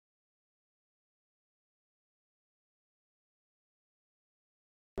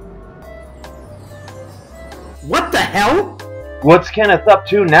What the hell? What's Kenneth up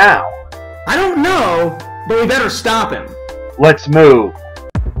to now? I don't know, but we better stop him. Let's move.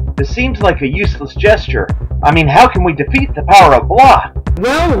 This seems like a useless gesture. I mean, how can we defeat the power of Blah?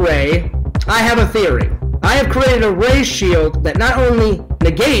 Well, Ray, I have a theory. I have created a ray shield that not only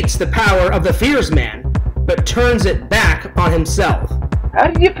negates the power of the Fearsman, but turns it back on himself. How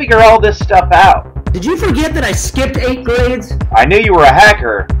did you figure all this stuff out? Did you forget that I skipped 8 grades? I knew you were a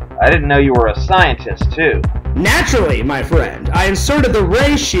hacker. I didn't know you were a scientist, too. Naturally, my friend. I inserted the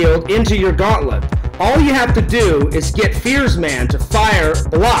ray shield into your gauntlet. All you have to do is get Fearsman to fire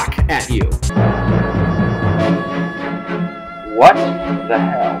block at you. What the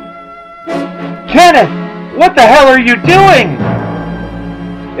hell? Kenneth! What the hell are you doing?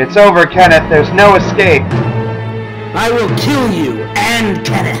 It's over, Kenneth. There's no escape. I will kill you and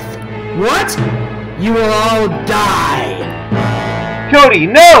Kenneth. What? You will all die. Cody,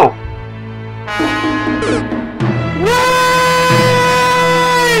 no! Ray!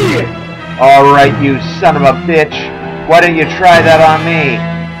 Alright, you son of a bitch. Why don't you try that on me?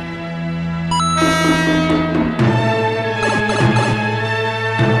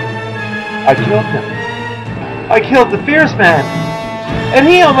 I killed him. I killed the Fearsman. And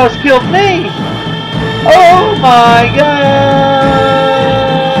he almost killed me. Oh my god!